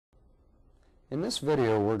In this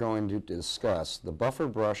video, we're going to discuss the buffer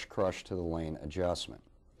brush crush to the lane adjustment.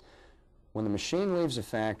 When the machine leaves the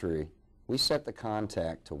factory, we set the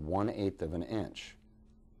contact to 1/8 of an inch.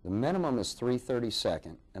 The minimum is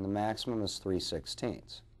 3/32 and the maximum is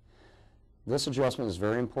 3/16. This adjustment is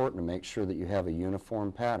very important to make sure that you have a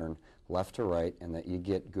uniform pattern left to right and that you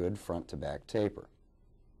get good front to back taper.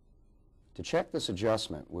 To check this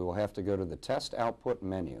adjustment, we will have to go to the Test Output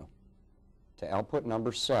menu to output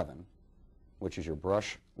number 7, which is your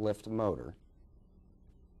brush lift motor,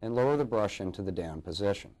 and lower the brush into the down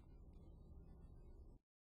position.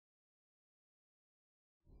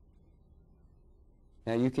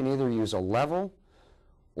 Now you can either use a level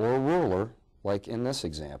or a ruler, like in this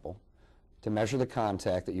example, to measure the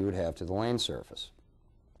contact that you would have to the lane surface.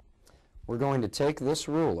 We're going to take this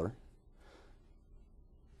ruler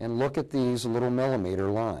and look at these little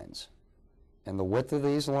millimeter lines. And the width of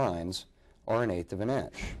these lines are 1/8 of an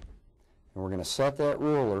inch. And we're going to set that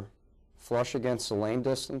ruler flush against the lane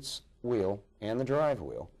distance wheel and the drive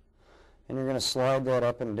wheel. And you're going to slide that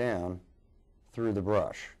up and down through the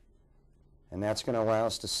brush. And that's going to allow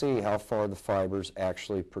us to see how far the fibers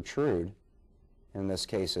actually protrude. In this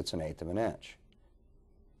case, it's 1/8 of an inch.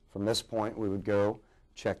 From this point, we would go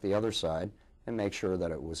check the other side and make sure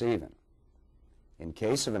that it was even. In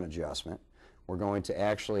case of an adjustment, we're going to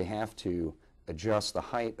actually have to adjust the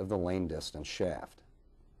height of the lane distance shaft.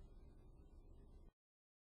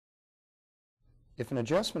 If an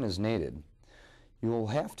adjustment is needed, you will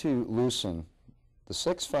have to loosen the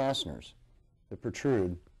 6 fasteners that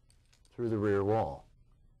protrude through the rear wall.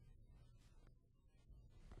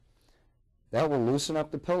 That will loosen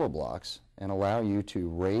up the pillow blocks and allow you to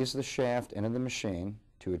raise the shaft into the machine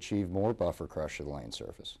to achieve more buffer crush of the lane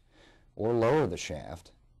surface, or lower the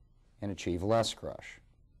shaft and achieve less crush.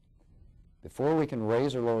 Before we can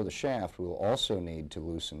raise or lower the shaft, we will also need to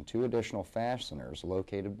loosen 2 additional fasteners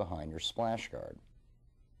located behind your splash guard.